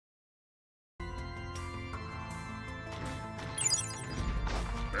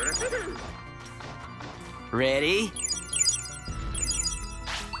Ready?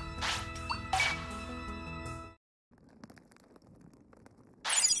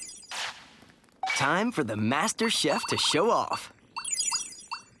 Time for the Master Chef to show off.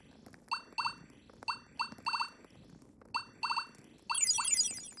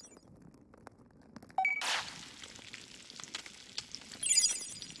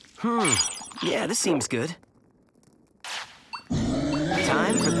 Yeah, this seems good.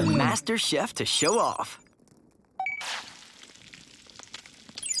 Time for the Master Chef to show off.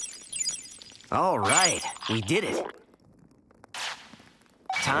 All right, we did it.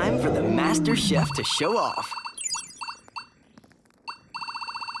 Time for the Master Chef to show off.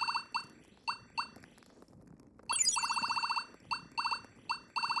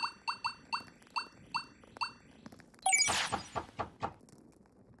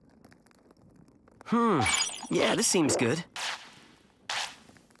 Yeah, this seems good.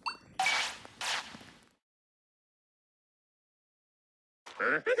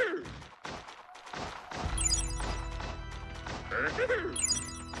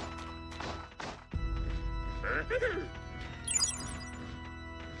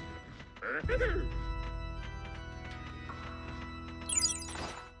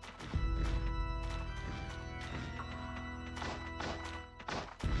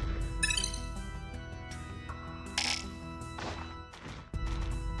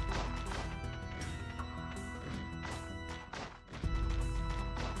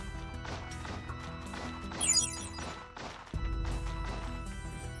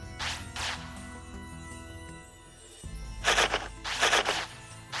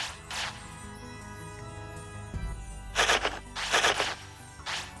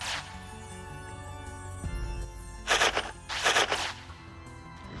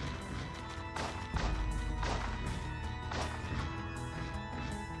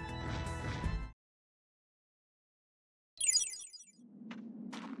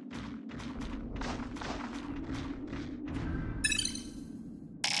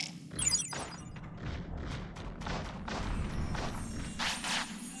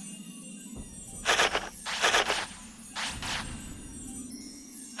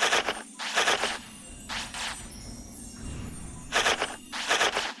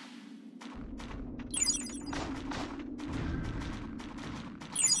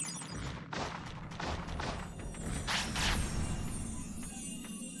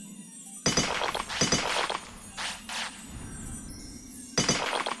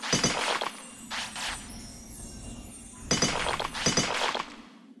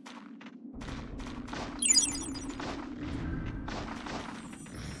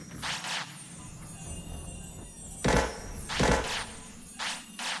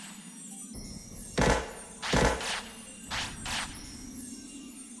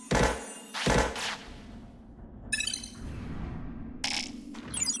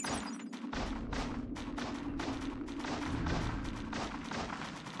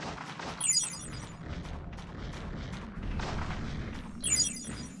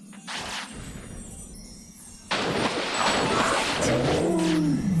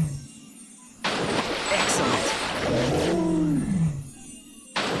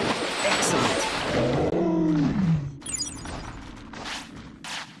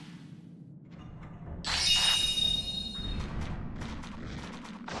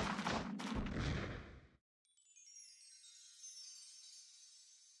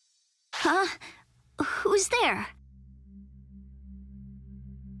 Huh? Who's there?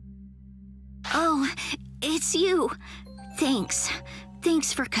 Oh, it's you. Thanks.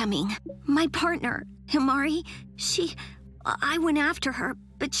 Thanks for coming. My partner, Himari, I went after her,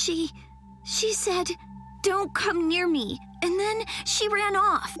 but she said, "Don't come near me." And then she ran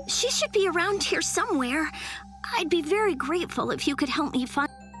off. She should be around here somewhere. I'd be very grateful if you could help me find...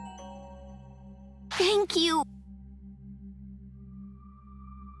 Thank you.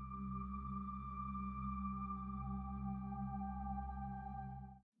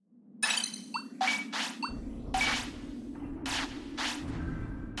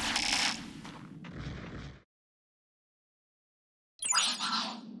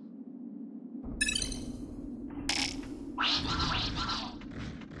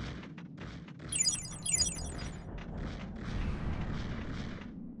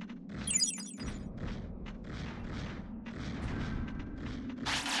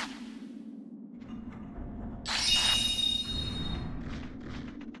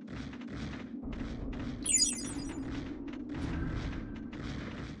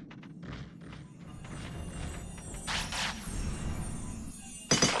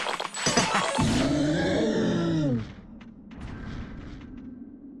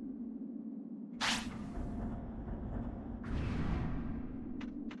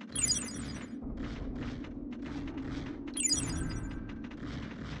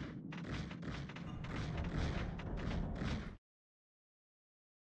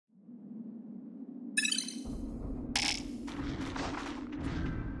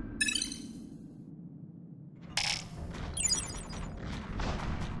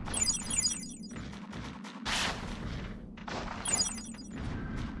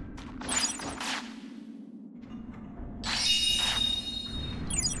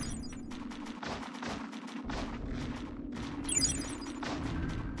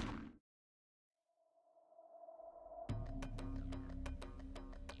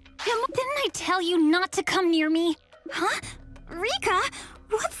 Didn't I tell you not to come near me? Huh? Rika?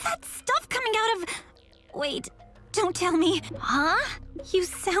 What's that stuff coming out of... Wait, don't tell me. Huh? You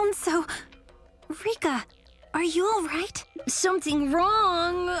sound so... Rika, are you all right? Something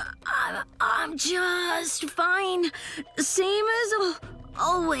wrong. I'm just fine. Same as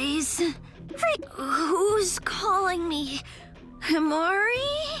always. Who's calling me?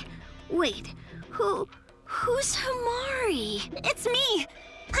 Himari? Wait, who's Himari? It's me.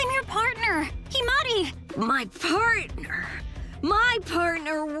 I'm your partner, Himari. My partner? My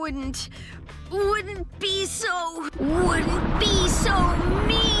partner wouldn't be so mean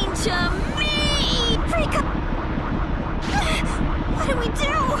to me! Rika! What do we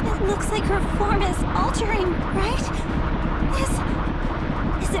do? It looks like her form is altering, right?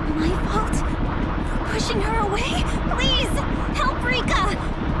 Is it my fault for pushing her away? Please, help Rika!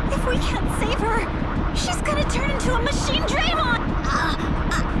 If we can't save her, she's gonna turn into a Machinedramon!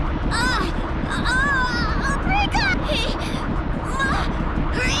 Rika!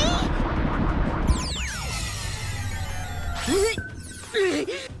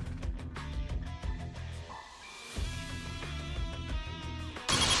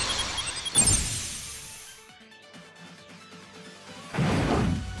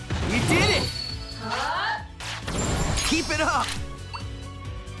 You did it! Keep it up!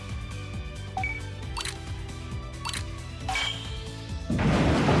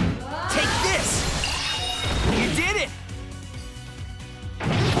 Take this! You did it!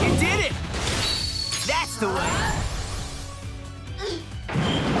 You did it! That's the way!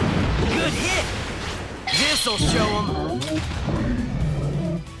 Good hit! This'll show 'em!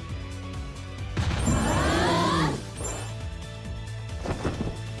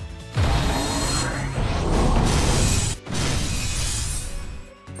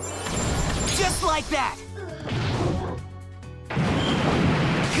 Just like that!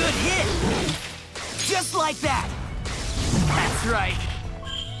 Good hit! Just like that! That's right!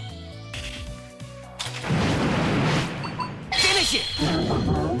 Finish it!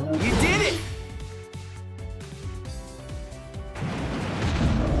 You did it!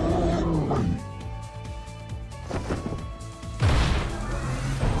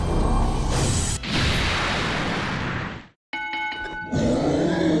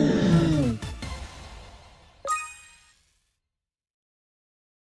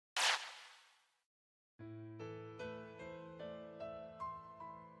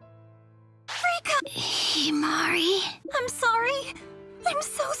 Himari? I'm sorry. I'm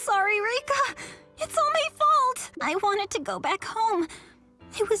so sorry, Rika. It's all my fault. I wanted to go back home.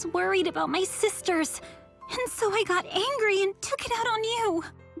 I was worried about my sisters, and so I got angry and took it out on you.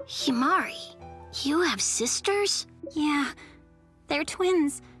 Himari, you have sisters? Yeah, they're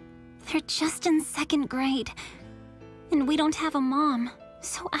twins. They're just in 2nd grade. And we don't have a mom,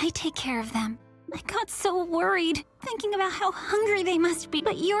 so I take care of them. I got so worried, thinking about how hungry they must be.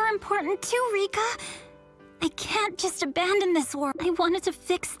 But you're important too, Rika. I can't just abandon this world. I wanted to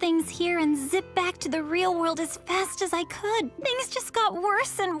fix things here and zip back to the real world as fast as I could. Things just got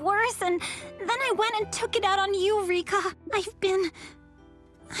worse and worse, and then I went and took it out on you, Rika. I've been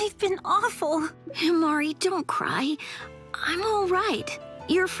awful. Himari, don't cry. I'm all right.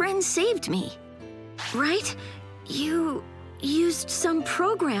 Your friend saved me, right? You used some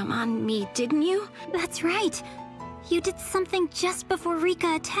program on me, didn't you? That's right. You did something just before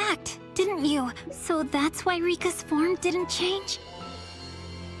Rika attacked, didn't you? So that's why Rika's form didn't change?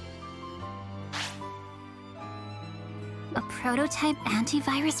 A prototype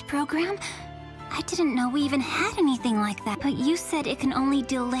antivirus program? I didn't know we even had anything like that. But you said it can only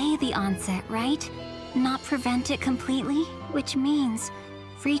delay the onset, right? Not prevent it completely? Which means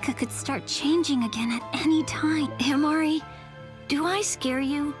Rika could start changing again at any time. Himari, do I scare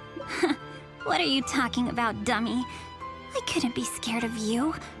you? What are you talking about, dummy? I couldn't be scared of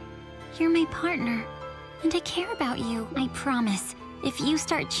you. You're my partner, and I care about you. I promise, if you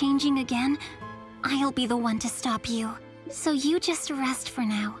start changing again, I'll be the one to stop you. So you just rest for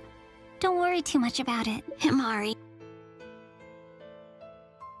now. Don't worry too much about it. Himari.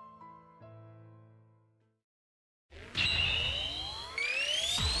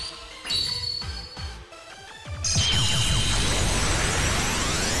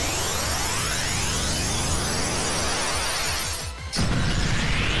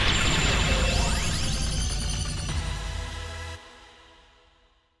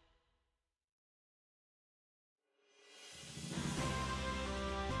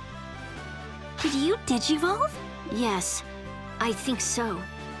 Did you digivolve? Yes, I think so.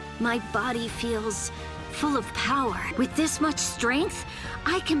 My body feels full of power. With this much strength,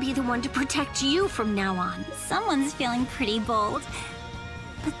 I can be the one to protect you from now on. Someone's feeling pretty bold.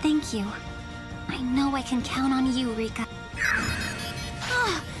 but thank you. I know I can count on you, Rika.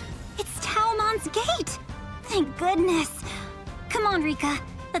 Oh, it's Taomon's gate! Thank goodness. Come on, Rika.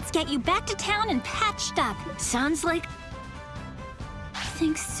 Let's get you back to town and patched up. Sounds like...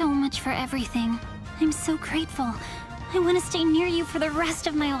 Thanks so much for everything. I'm so grateful. I want to stay near you for the rest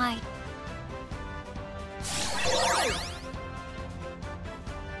of my life.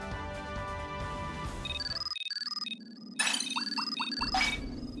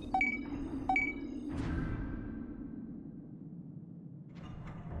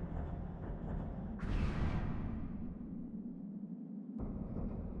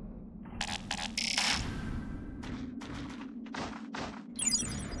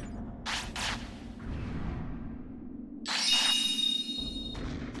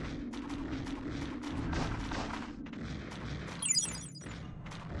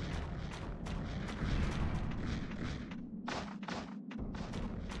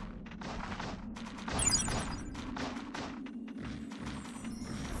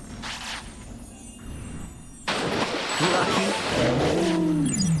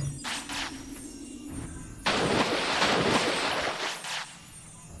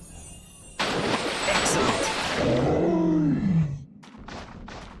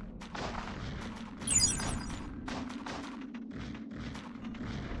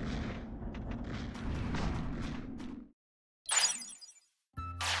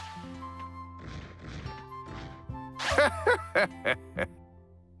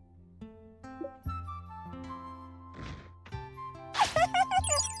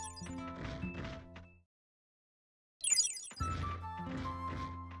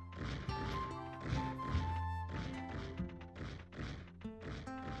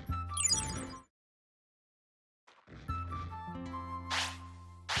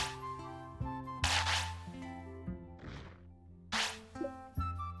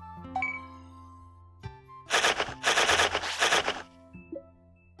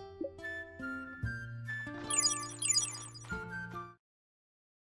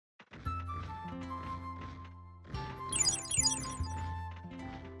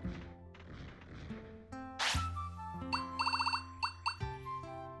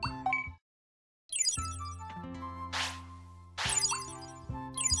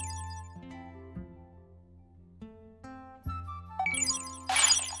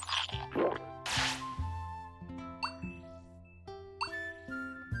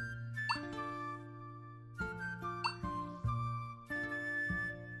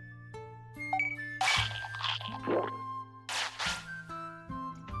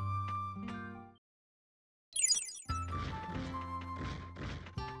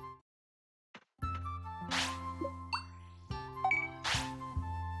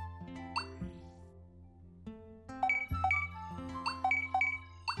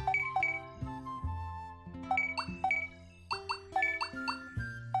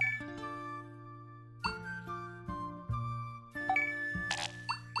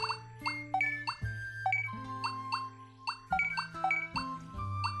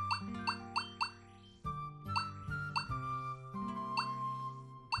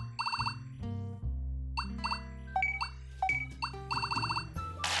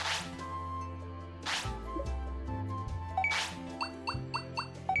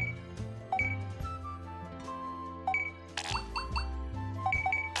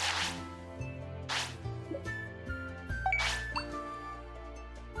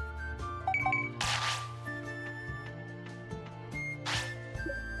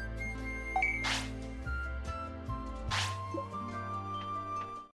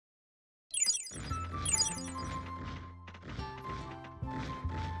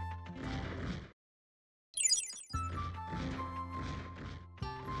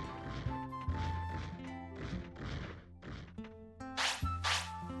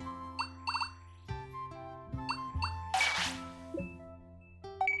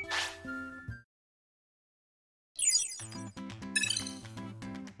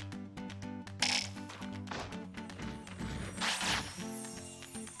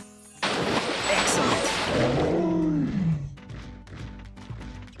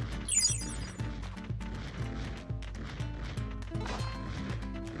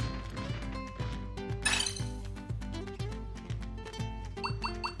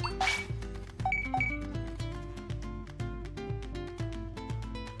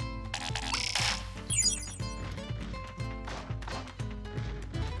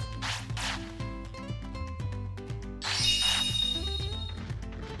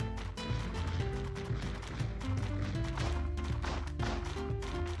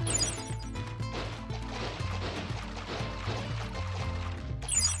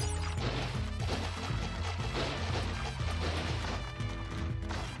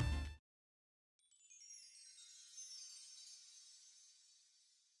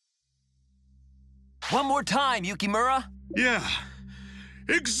 One more time, Yukimura. Yeah.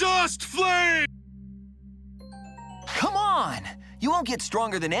 Exhaust flame! Come on! You won't get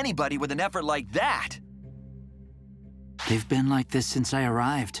stronger than anybody with an effort like that. They've been like this since I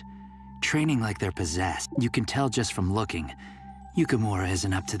arrived. Training like they're possessed. You can tell just from looking. Yukimura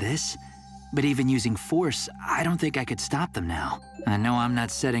isn't up to this. But even using force, I don't think I could stop them now. I know I'm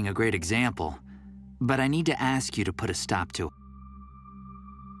not setting a great example, but I need to ask you to put a stop to it.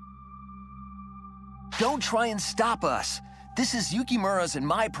 Don't try and stop us. This is Yukimura's and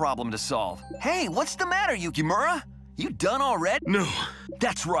my problem to solve. Hey, what's the matter, Yukimura? You done already? No.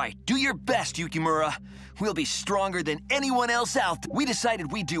 That's right. Do your best, Yukimura. We'll be stronger than anyone else out there. We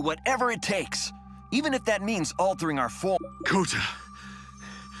decided we'd do whatever it takes, even if that means altering our form. Kota,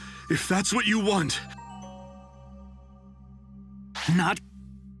 if that's what you want... Not...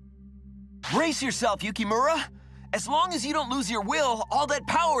 Brace yourself, Yukimura. As long as you don't lose your will, all that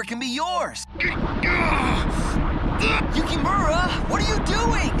power can be yours. Yukimura, what are you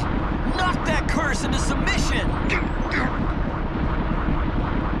doing? Knock that curse into submission!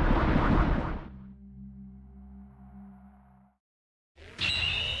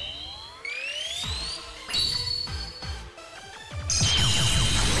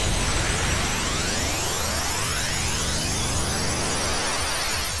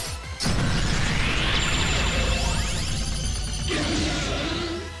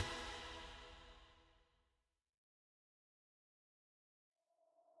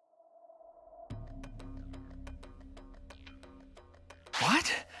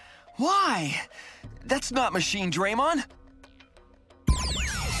 What? Why? That's not Machinedramon.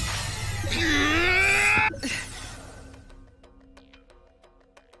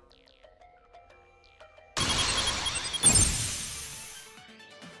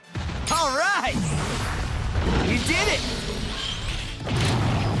 All right! You did it!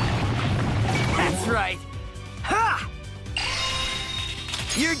 That's right. Ha!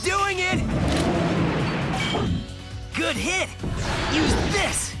 You're doing it! Good hit! Use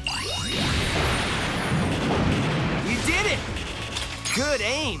this! You did it! Good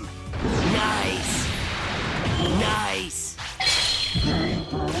aim! Nice! Nice!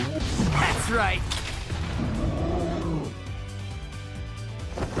 That's right!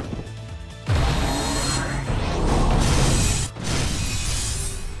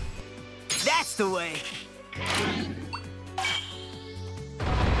 That's the way!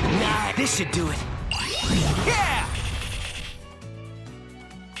 Nice! This should do it! Yeah!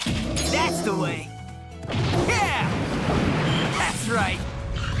 That's the way! Yeah! That's right!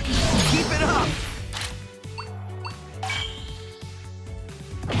 Keep it up!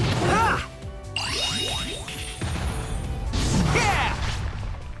 Ha! Yeah!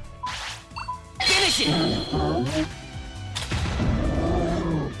 Finish it!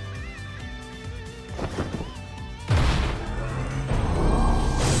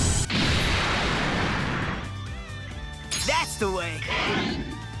 That's the way!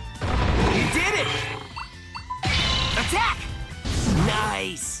 You did it! Attack!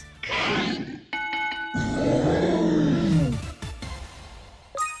 Nice!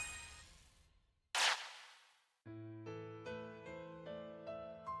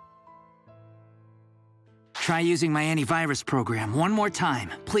 Try using my antivirus program one more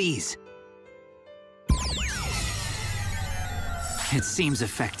time, please. It seems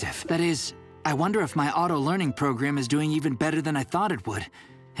effective. That is, I wonder if my auto-learning program is doing even better than I thought it would,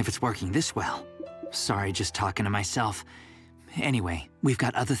 if it's working this well. Sorry, just talking to myself. Anyway, we've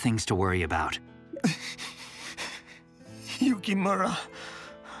got other things to worry about. Yukimura,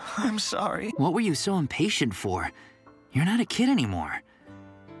 I'm sorry. What were you so impatient for? You're not a kid anymore.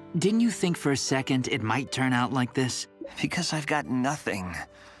 Didn't you think for a second it might turn out like this? Because I've got nothing.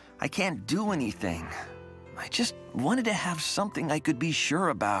 I can't do anything. I just wanted to have something I could be sure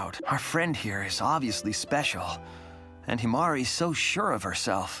about. Our friend here is obviously special, and Himari's so sure of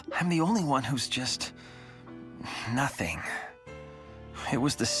herself. I'm the only one who's just... nothing. It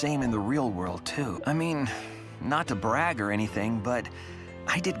was the same in the real world, too. I mean, not to brag or anything, but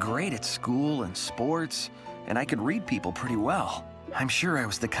I did great at school and sports, and I could read people pretty well. I'm sure I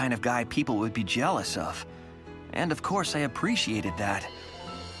was the kind of guy people would be jealous of. And of course, I appreciated that.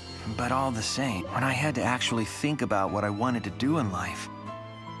 But all the same, when I had to actually think about what I wanted to do in life,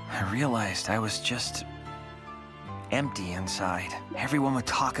 I realized I was just empty inside. Everyone would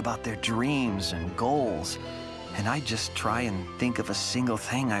talk about their dreams and goals, and I'd just try and think of a single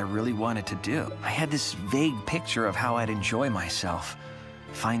thing I really wanted to do. I had this vague picture of how I'd enjoy myself.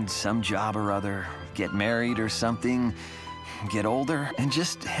 Find some job or other, get married or something, get older, and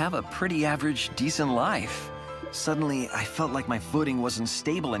just have a pretty average, decent life. Suddenly, I felt like my footing wasn't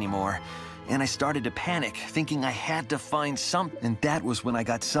stable anymore, and I started to panic, thinking I had to find something. And that was when I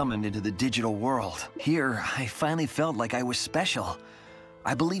got summoned into the digital world. Here, I finally felt like I was special.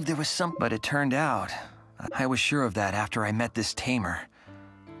 I believed there was something, but it turned out, I was sure of that after I met this tamer.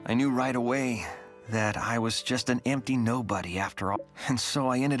 I knew right away that I was just an empty nobody after all. And so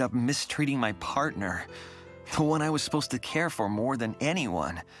I ended up mistreating my partner, the one I was supposed to care for more than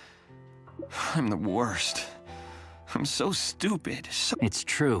anyone. I'm the worst. I'm so stupid. It's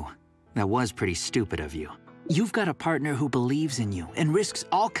true. That was pretty stupid of you. You've got a partner who believes in you and risks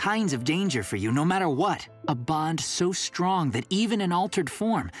all kinds of danger for you no matter what. A bond so strong that even in altered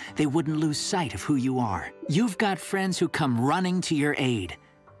form, they wouldn't lose sight of who you are. You've got friends who come running to your aid.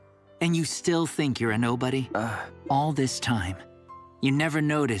 And you still think you're a nobody? All this time, you never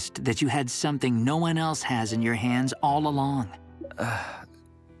noticed that you had something no one else has in your hands all along.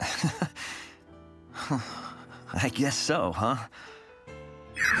 I guess so, huh?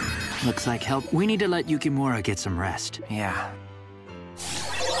 Looks like help. We need to let Yukimura get some rest. Yeah.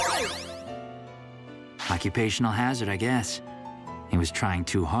 Occupational hazard, I guess. He was trying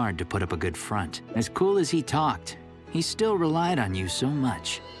too hard to put up a good front. As cool as he talked, he still relied on you so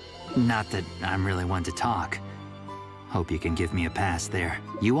much. Not that I'm really one to talk. Hope you can give me a pass there.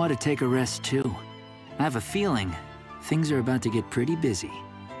 You ought to take a rest too. I have a feeling things are about to get pretty busy.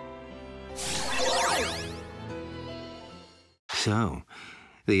 So,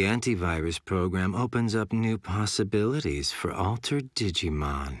 the antivirus program opens up new possibilities for altered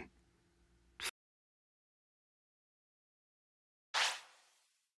Digimon.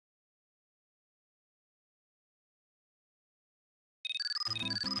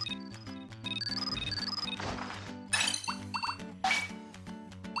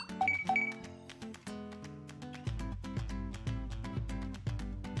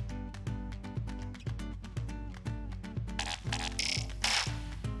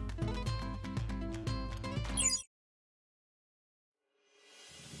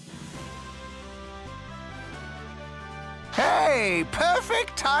 Hey,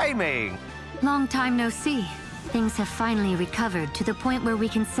 perfect timing! Long time no see. Things have finally recovered to the point where we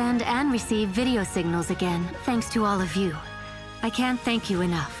can send and receive video signals again, thanks to all of you. I can't thank you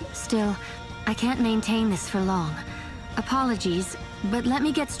enough. Still, I can't maintain this for long. Apologies, but let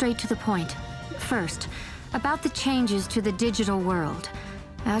me get straight to the point. First, about the changes to the digital world.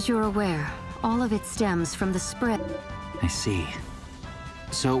 As you're aware, all of it stems from the spread. I see.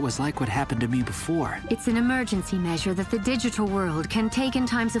 So it was like what happened to me before. It's an emergency measure that the digital world can take in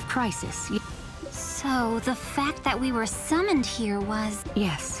times of crisis. So, the fact that we were summoned here was...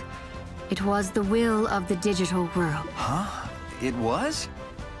 Yes. It was the will of the digital world. Huh? It was?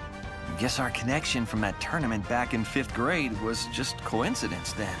 I guess our connection from that tournament back in 5th grade was just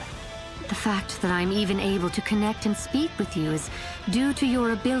coincidence then. The fact that I'm even able to connect and speak with you is due to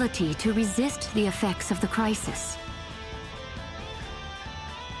your ability to resist the effects of the crisis.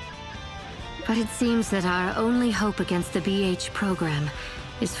 But it seems that our only hope against the BH program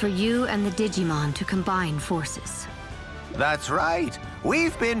is for you and the Digimon to combine forces. That's right.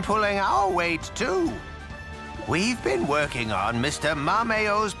 We've been pulling our weight, too. We've been working on Mr.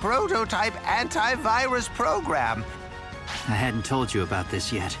 Mameo's prototype antivirus program. I hadn't told you about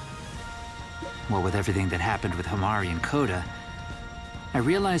this yet. Well, with everything that happened with Himari and Koda, I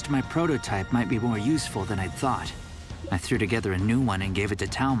realized my prototype might be more useful than I'd thought. I threw together a new one and gave it to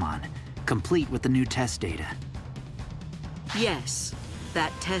Taumon, complete with the new test data. Yes,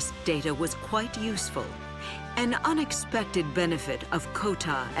 that test data was quite useful. An unexpected benefit of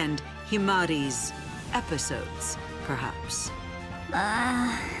Kota and Himari's episodes, perhaps.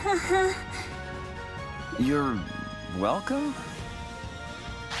 You're welcome?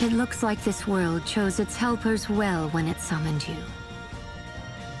 It looks like this world chose its helpers well when it summoned you.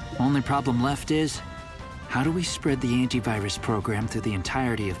 Only problem left is, how do we spread the antivirus program through the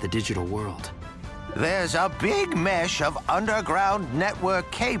entirety of the digital world? There's a big mesh of underground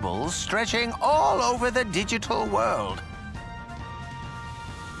network cables stretching all over the digital world.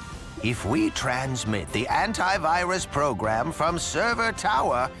 If we transmit the antivirus program from server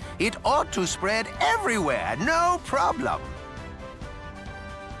tower, it ought to spread everywhere, no problem.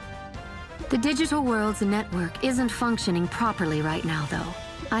 The digital world's network isn't functioning properly right now, though.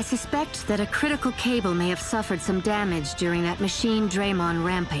 I suspect that a critical cable may have suffered some damage during that Machinedramon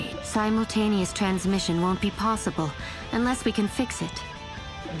rampage. Simultaneous transmission won't be possible unless we can fix it.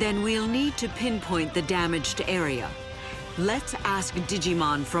 Then we'll need to pinpoint the damaged area. Let's ask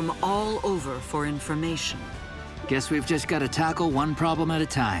Digimon from all over for information. Guess we've just got to tackle one problem at a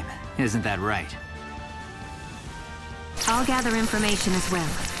time. Isn't that right? I'll gather information as well.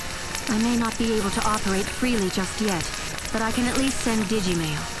 I may not be able to operate freely just yet, but I can at least send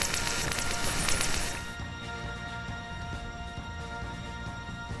Digimail.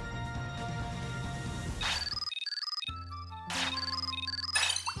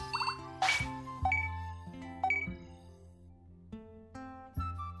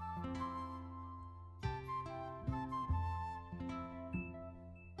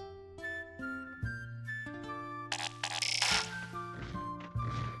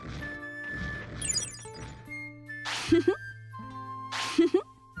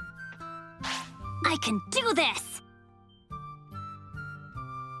 I can do this!